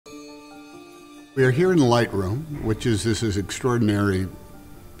We are here in Lightroom, which is this extraordinary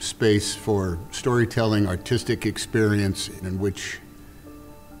space for storytelling, artistic experience in which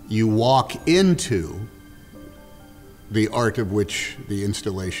you walk into the art of which the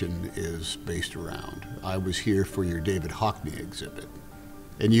installation is based around. I was here for your David Hockney exhibit.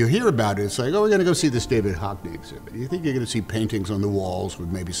 And you hear about it, it's like, oh, we're gonna go see this David Hockney exhibit. You think you're gonna see paintings on the walls with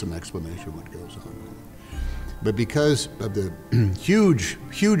maybe some explanation of what goes on. But because of the huge,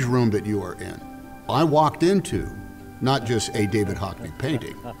 huge room that you are in, I walked into not just a David Hockney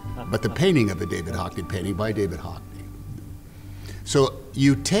painting, but the painting of a David Hockney painting by David Hockney. So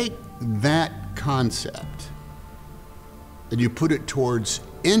you take that concept and you put it towards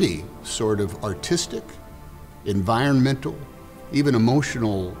any sort of artistic, environmental, even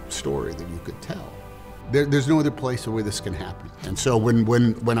emotional story that you could tell. There's no other place where this can happen. And so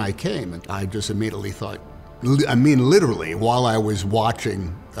when I came, I just immediately thought, I mean literally, while I was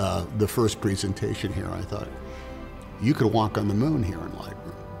watching the first presentation here, I thought, you could walk on the moon here in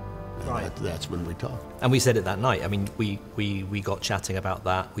Lightroom. And right. That's when we talked. And we said it that night. I mean, we got chatting about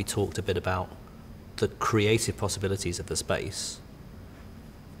that. We talked a bit about the creative possibilities of the space.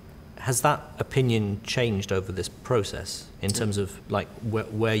 Has that opinion changed over this process in terms of like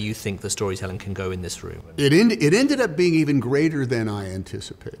where you think the storytelling can go in this room? It ended up being even greater than I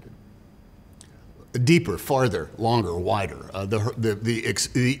anticipated. Deeper, farther, longer, wider.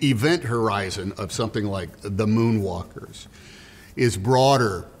 The event horizon of something like the Moonwalkers is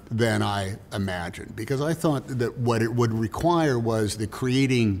broader than I imagined, because I thought that what it would require was the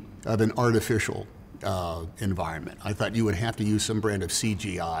creating of an artificial environment. I thought you would have to use some brand of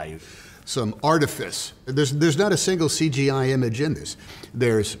CGI, some artifice. There's not a single CGI image in this.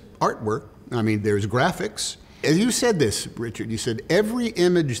 There's artwork, I mean, there's graphics. As you said this, Richard, you said every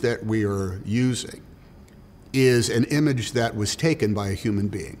image that we are using is an image that was taken by a human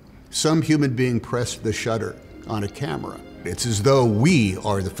being. Some human being pressed the shutter on a camera. It's as though we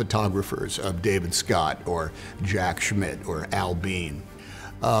are the photographers of David Scott or Jack Schmidt or Al Bean.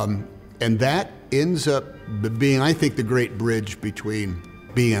 And that ends up being, I think, the great bridge between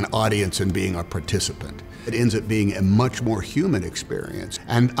being an audience and being a participant. It ends up being a much more human experience.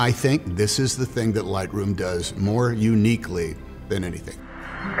 And I think this is the thing that Lightroom does more uniquely than anything.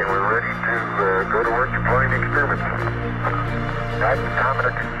 And we're ready to go to work deploying the experiment.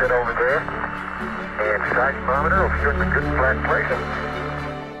 Magnetometer can sit over there, and seismometer will fit in a good flat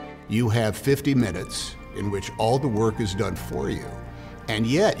place. You have 50 minutes in which all the work is done for you. And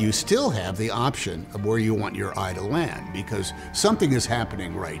yet you still have the option of where you want your eye to land, because something is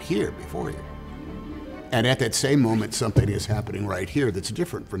happening right here before you. And at that same moment, something is happening right here that's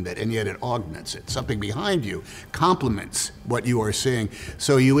different from that, and yet it augments it. Something behind you complements what you are seeing,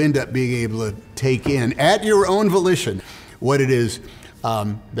 so you end up being able to take in, at your own volition, what it is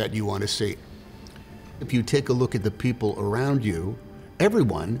that you want to see. If you take a look at the people around you,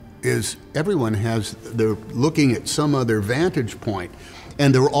 everyone they're looking at some other vantage point,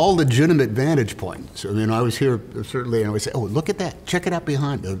 and they're all legitimate vantage points. I mean, I was here certainly, and I would say, oh, look at that, check it out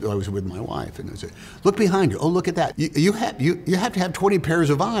behind. I was with my wife, and I said, look behind you. Oh, look at that. You have to have 20 pairs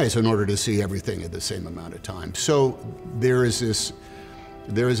of eyes in order to see everything at the same amount of time. So there is this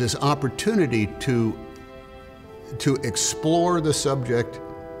opportunity to explore the subject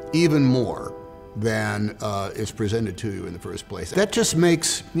even more than is presented to you in the first place. That just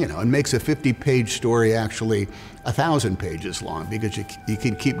makes, it makes a 50-page story actually 1,000 pages long, because you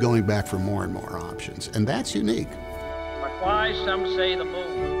can keep going back for more and more options, and that's unique. But why, some say, the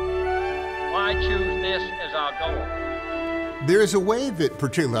moon? Why choose this as our goal? There's a way that,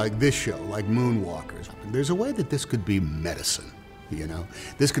 particularly like this show, like Moonwalkers, there's a way that this could be medicine.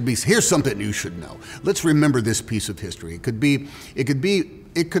 This could be, here's something you should know. Let's remember this piece of history. It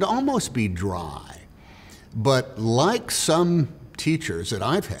could almost be dry, but like some teachers that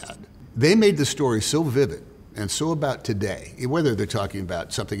I've had, they made the story so vivid and so about today, whether they're talking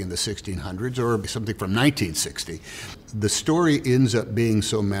about something in the 1600s or something from 1960, the story ends up being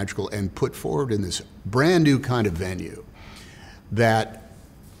so magical and put forward in this brand new kind of venue that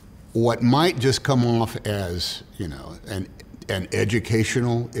what might just come off as, an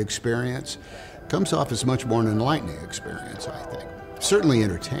educational experience comes off as much more an enlightening experience, I think. Certainly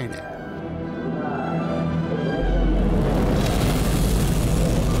entertaining.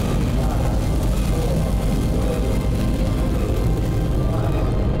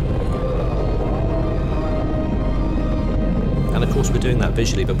 And of course we're doing that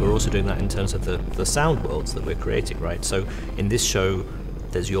visually, but we're also doing that in terms of the sound worlds that we're creating, right? So in this show,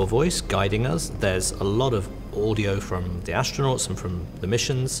 there's your voice guiding us. There's a lot of audio from the astronauts and from the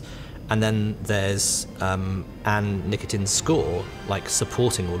missions. And then there's Anne Nikitin's score, like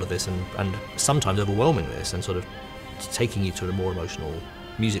supporting all of this and sometimes overwhelming this and sort of taking you to a more emotional,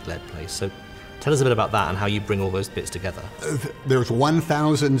 music-led place. So tell us a bit about that and how you bring all those bits together. There's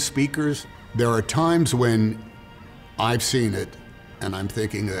 1,000 speakers. There are times when I've seen it and I'm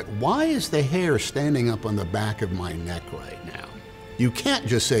thinking that, why is the hair standing up on the back of my neck right now? You can't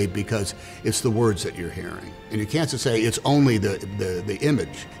just say because it's the words that you're hearing. And you can't just say it's only the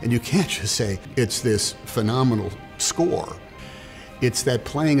image. And you can't just say it's this phenomenal score. It's that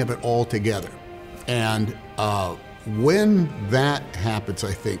playing of it all together. And when that happens,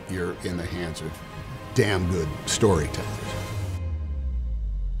 I think you're in the hands of damn good storytellers.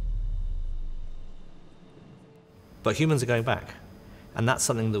 But humans are going back. And that's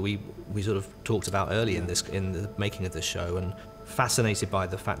something that we sort of talked about early in the making of this show, and fascinated by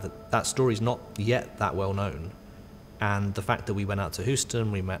the fact that that story's not yet that well known. And the fact that we went out to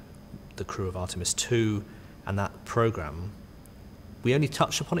Houston, we met the crew of Artemis 2, and that program, we only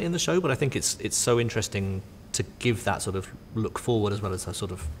touched upon it in the show, but I think it's so interesting to give that sort of look forward as well as a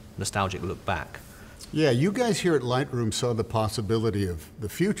sort of nostalgic look back. Yeah, you guys here at Lightroom saw the possibility of the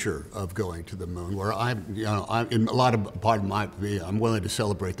future of going to the moon, where I'm in a lot of part of me, I'm willing to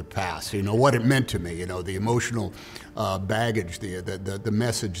celebrate the past, what it meant to me, the emotional baggage, the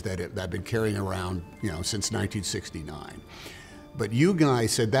message that I've been carrying around, since 1969. But you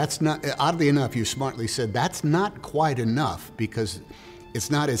guys said that's not, oddly enough, you smartly said that's not quite enough because it's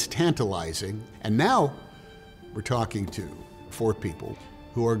not as tantalizing. And now we're talking to 4 people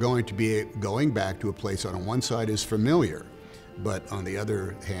who are going to be going back to a place on one side is familiar, but on the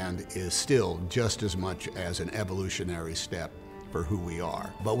other hand is still just as much as an evolutionary step for who we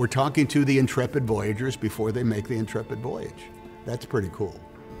are. But we're talking to the intrepid voyagers before they make the intrepid voyage. That's pretty cool.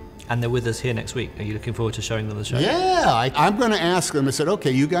 And they're with us here next week. Are you looking forward to showing them the show? Yeah, I'm going to ask them. I said,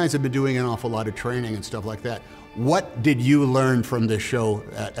 okay, you guys have been doing an awful lot of training and stuff like that. What did you learn from this show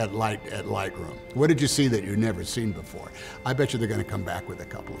at Lightroom? What did you see that you've never seen before? I bet you they're going to come back with a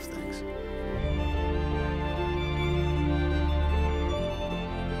couple of things.